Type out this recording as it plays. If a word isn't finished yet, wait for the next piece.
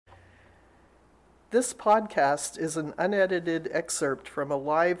This podcast is an unedited excerpt from a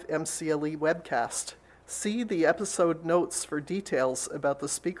live MCLE webcast. See the episode notes for details about the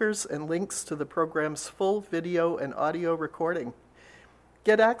speakers and links to the program's full video and audio recording.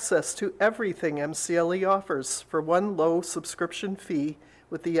 Get access to everything MCLE offers for one low subscription fee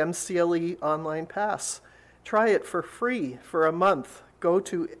with the MCLE Online Pass. Try it for free for a month. Go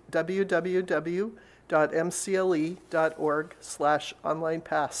to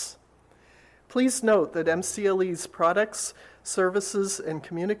www.mcle.org/onlinepass. Please note that MCLE's products, services, and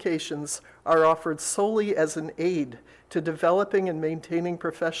communications are offered solely as an aid to developing and maintaining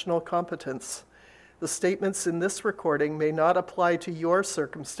professional competence. The statements in this recording may not apply to your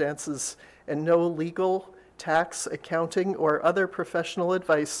circumstances, and no legal, tax, accounting, or other professional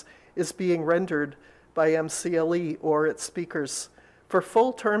advice is being rendered by MCLE or its speakers. For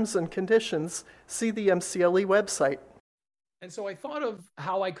full terms and conditions, see the MCLE website. And so I thought of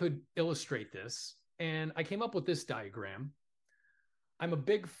how I could illustrate this, and I came up with this diagram. I'm a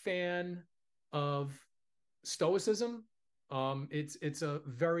big fan of Stoicism. It's a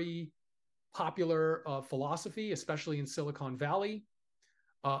very popular philosophy, especially in Silicon Valley.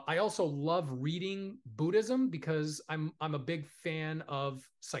 I also love reading Buddhism because I'm a big fan of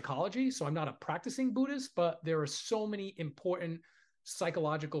psychology. So I'm not a practicing Buddhist, but there are so many important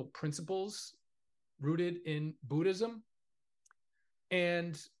psychological principles rooted in Buddhism.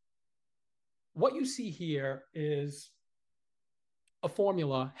 And what you see here is a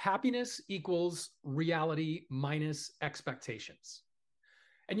formula: happiness equals reality minus expectations.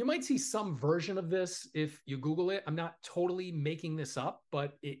 And you might see some version of this if you Google it. I'm not totally making this up,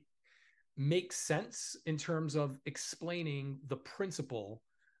 but it makes sense in terms of explaining the principle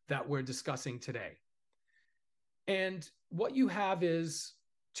that we're discussing today. And what you have is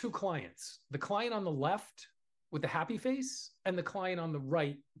two clients: the client on the left with the happy face and the client on the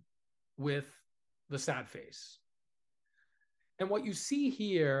right with the sad face. And what you see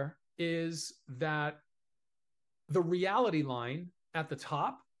here is that the reality line at the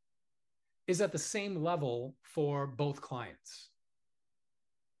top is at the same level for both clients.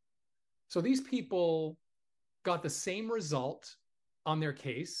 So these people got the same result on their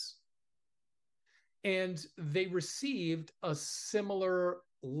case, and they received a similar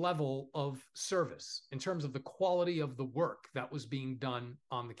level of service in terms of the quality of the work that was being done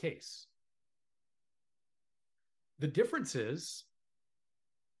on the case. The difference is,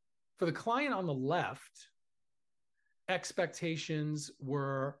 for the client on the left, expectations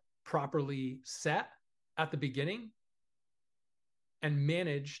were properly set at the beginning and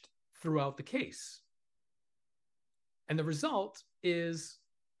managed throughout the case. And the result is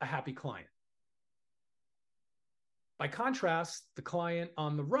a happy client. By contrast, the client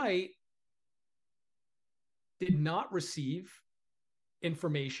on the right did not receive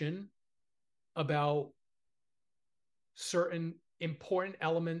information about certain important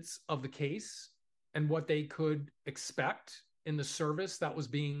elements of the case and what they could expect in the service that was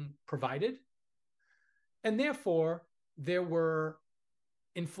being provided. And therefore, there were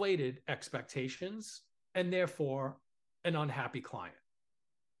inflated expectations and therefore an unhappy client.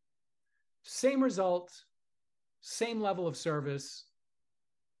 Same result, same level of service.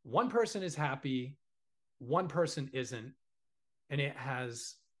 One person is happy, one person isn't, and it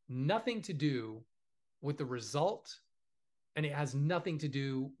has nothing to do with the result, and it has nothing to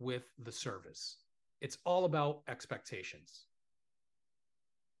do with the service. It's all about expectations.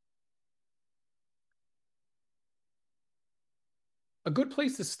 A good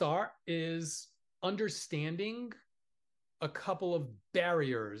place to start is understanding a couple of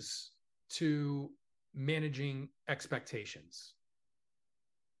barriers to managing expectations.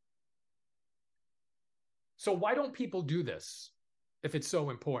 So why don't people do this if it's so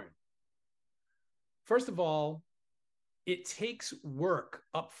important? First of all, it takes work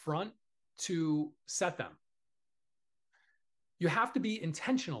up front to set them. You have to be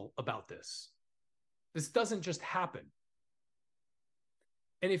intentional about this. This doesn't just happen.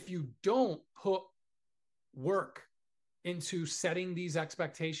 And if you don't put work into setting these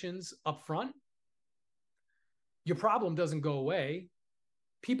expectations up front, your problem doesn't go away.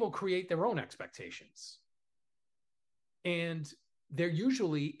 People create their own expectations. And they're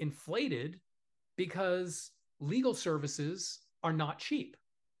usually inflated because legal services are not cheap,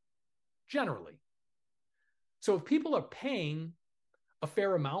 generally. So if people are paying a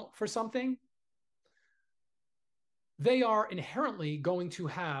fair amount for something, they are inherently going to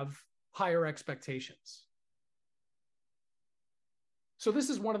have higher expectations. So this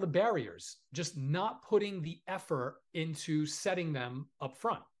is one of the barriers, just not putting the effort into setting them up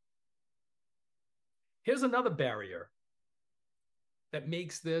front. Here's another barrier that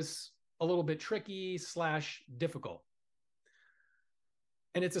makes this a little bit tricky / difficult.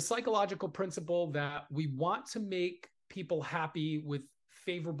 And it's a psychological principle that we want to make people happy with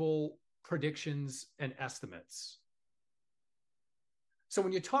favorable predictions and estimates. So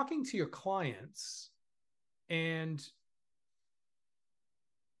when you're talking to your clients and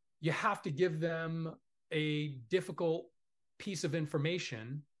you have to give them a difficult piece of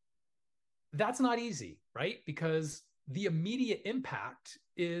information, that's not easy, right? Because the immediate impact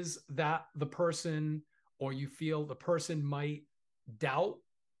is that the person, or you feel the person, might doubt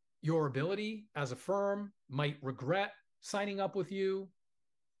your ability as a firm, might regret signing up with you.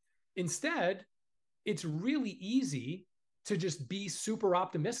 Instead, it's really easy to just be super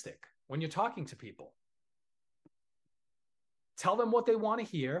optimistic when you're talking to people. Tell them what they want to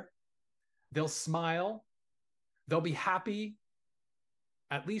hear. They'll smile. They'll be happy,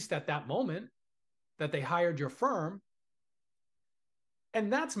 at least at that moment, that they hired your firm.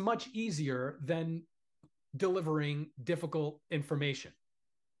 And that's much easier than delivering difficult information.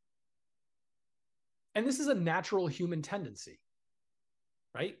 And this is a natural human tendency,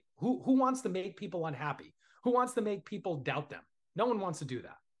 right? Who wants to make people unhappy? Who wants to make people doubt them? No one wants to do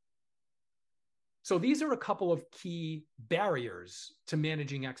that. So these are a couple of key barriers to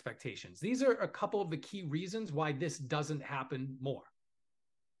managing expectations. These are a couple of the key reasons why this doesn't happen more.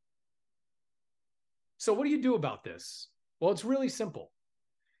 So what do you do about this? Well, it's really simple.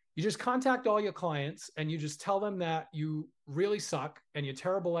 You just contact all your clients and you just tell them that you really suck and you're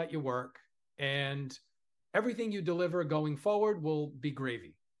terrible at your work, and everything you deliver going forward will be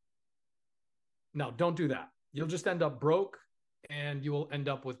gravy. No, don't do that. You'll just end up broke and you will end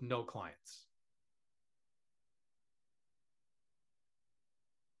up with no clients.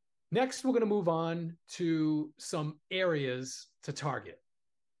 Next, we're going to move on to some areas to target.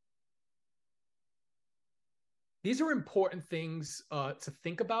 These are important things to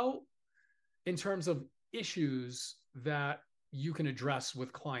think about in terms of issues that you can address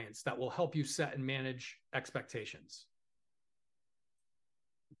with clients that will help you set and manage expectations.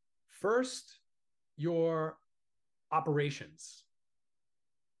 First, your operations.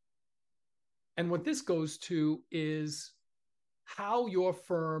 And what this goes to is how your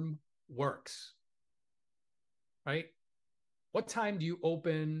firm works, right? What time do you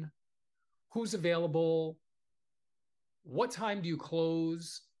open? Who's available? What time do you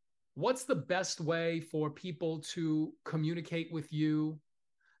close? What's the best way for people to communicate with you?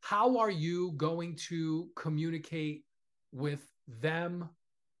 How are you going to communicate with them?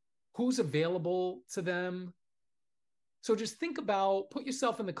 Who's available to them? So just think about, put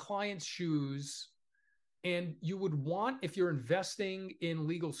yourself in the client's shoes, and you would want, if you're investing in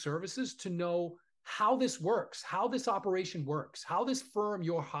legal services, to know how this works, how this operation works, how this firm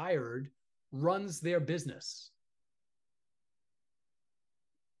you're hired runs their business.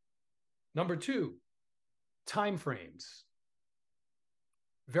 Number 2, timeframes.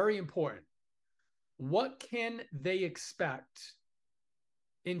 Very important. What can they expect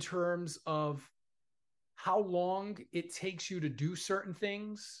in terms of how long it takes you to do certain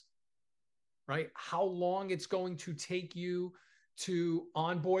things, right? How long it's going to take you to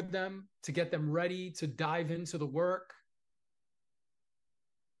onboard them, to get them ready to dive into the work?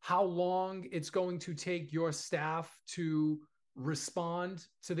 How long it's going to take your staff to respond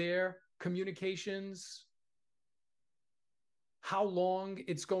to their communications? How long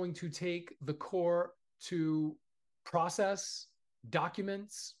it's going to take the court to process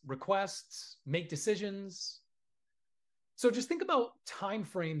documents, requests, make decisions? So just think about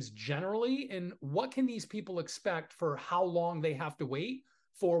timeframes generally, and what can these people expect for how long they have to wait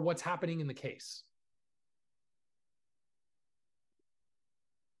for what's happening in the case.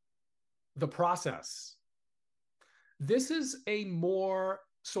 The process. This is a more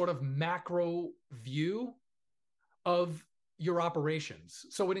sort of macro view of your operations.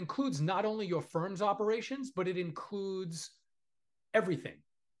 So it includes not only your firm's operations, but it includes everything.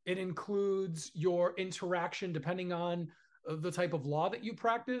 It includes your interaction, depending on the type of law that you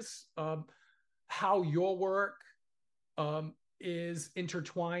practice, how your work is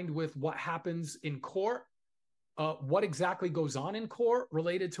intertwined with what happens in court, what exactly goes on in court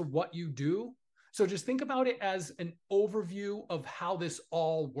related to what you do. So just think about it as an overview of how this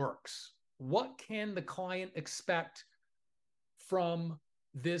all works. What can the client expect from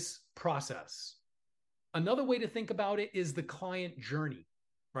this process? Another way to think about it is the client journey,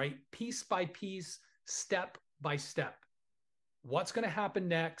 right? Piece by piece, step by step. What's going to happen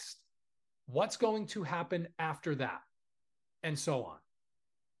next? What's going to happen after that? And so on.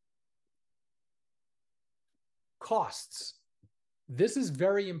 Costs. This is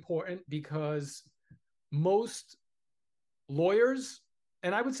very important because most lawyers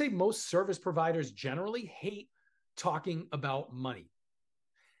And I would say most service providers generally hate talking about money.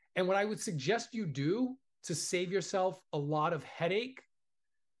 And what I would suggest you do to save yourself a lot of headache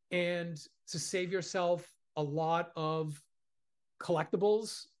and to save yourself a lot of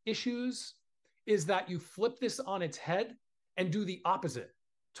collectibles issues is that you flip this on its head and do the opposite.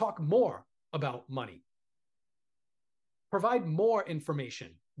 Talk more about money. Provide more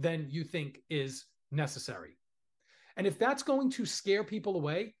information than you think is necessary. And if that's going to scare people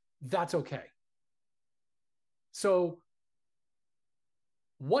away, that's okay. So,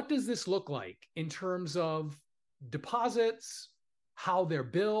 what does this look like in terms of deposits, how they're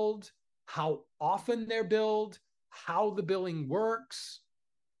billed, how often they're billed, how the billing works?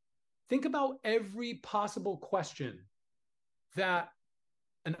 Think about every possible question that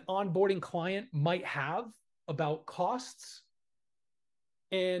an onboarding client might have about costs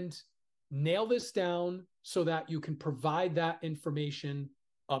and nail this down so that you can provide that information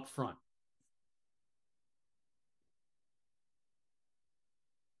up front.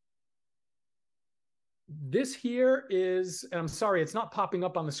 This here is, and I'm sorry, it's not popping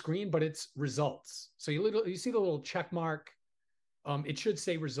up on the screen, but it's results. So you see the little check mark. It should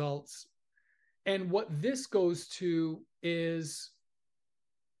say results. And what this goes to is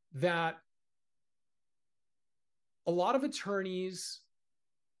that a lot of attorneys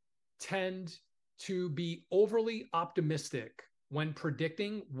tend to be overly optimistic when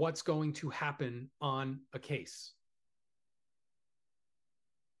predicting what's going to happen on a case.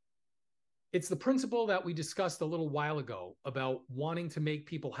 It's the principle that we discussed a little while ago about wanting to make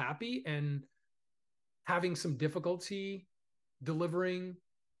people happy and having some difficulty delivering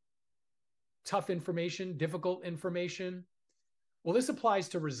tough information, difficult information. Well, this applies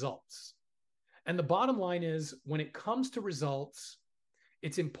to results. And the bottom line is, when it comes to results,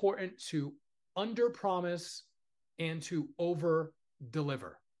 it's important to under-promise and to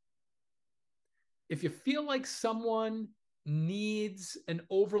over-deliver. If you feel like someone needs an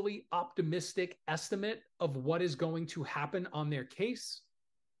overly optimistic estimate of what is going to happen on their case,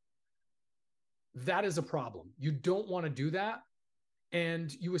 that is a problem. You don't want to do that.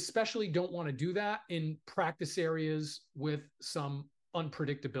 And you especially don't want to do that in practice areas with some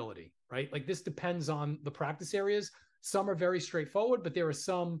unpredictability, right? Like, this depends on the practice areas. Some are very straightforward, but there are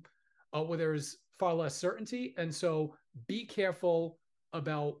some where there's far less certainty. And so be careful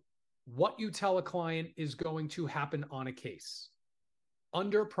about what you tell a client is going to happen on a case.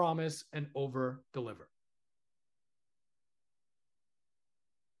 Under promise and over deliver.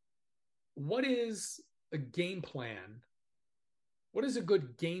 What is a game plan? What is a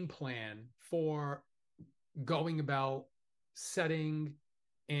good game plan for going about setting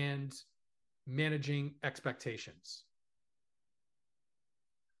and managing expectations?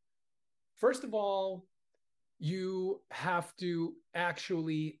 First of all, you have to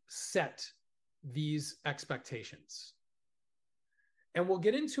actually set these expectations. And we'll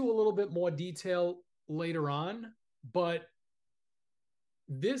get into a little bit more detail later on, but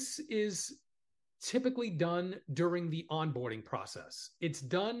this is typically done during the onboarding process. It's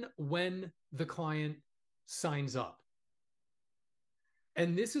done when the client signs up.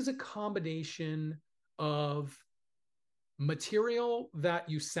 And this is a combination of material that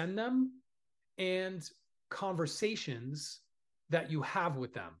you send them and conversations that you have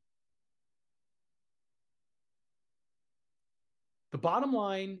with them. The bottom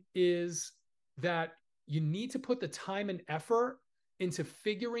line is that you need to put the time and effort into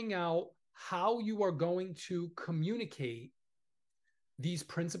figuring out how you are going to communicate these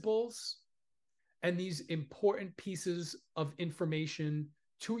principles and these important pieces of information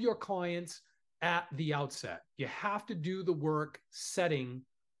to your clients at the outset. You have to do the work setting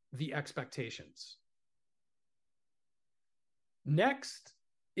the expectations. Next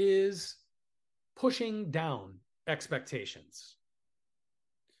is pushing down expectations.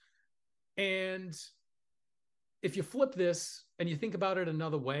 And if you flip this and you think about it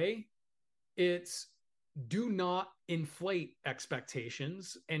another way, it's do not inflate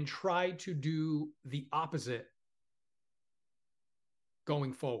expectations and try to do the opposite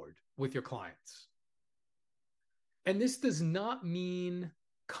going forward with your clients. And this does not mean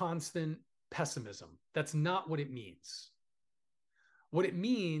constant pessimism. That's not what it means. What it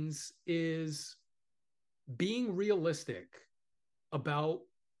means is being realistic about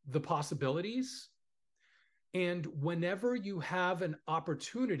the possibilities. And whenever you have an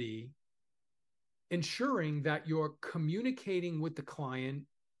opportunity, ensuring that you're communicating with the client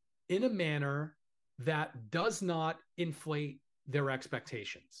in a manner that does not inflate their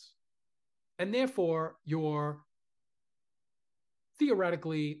expectations. And therefore, you're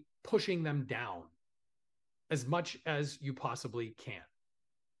theoretically pushing them down as much as you possibly can.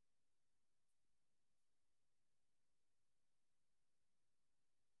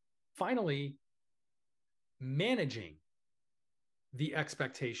 finally, managing the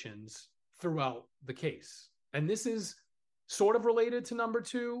expectations throughout the case. And this is sort of related to number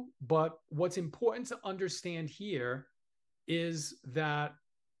two, but what's important to understand here is that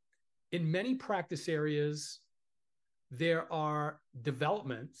in many practice areas, there are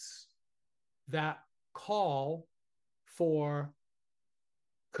developments that call for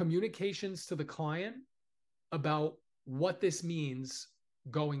communications to the client about what this means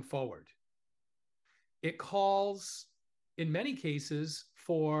going forward. It calls, in many cases,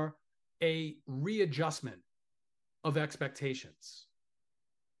 for a readjustment of expectations.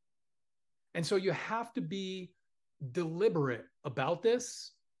 And so you have to be deliberate about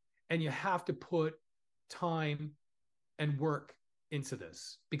this, and you have to put time and work into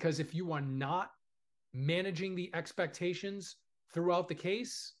this. Because if you are not managing the expectations throughout the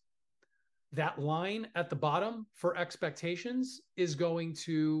case, that line at the bottom for expectations is going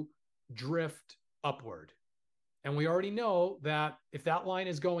to drift upward. And we already know that if that line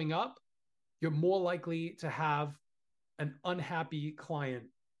is going up, you're more likely to have an unhappy client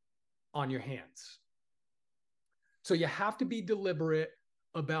on your hands. So you have to be deliberate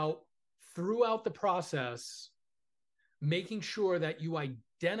about, throughout the process, making sure that you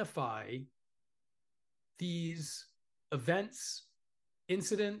identify these events,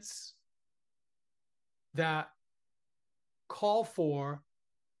 incidents that call for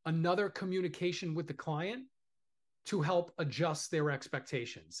another communication with the client to help adjust their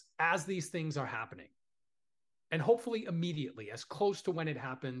expectations as these things are happening. And hopefully immediately, as close to when it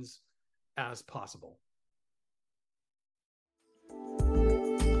happens as possible.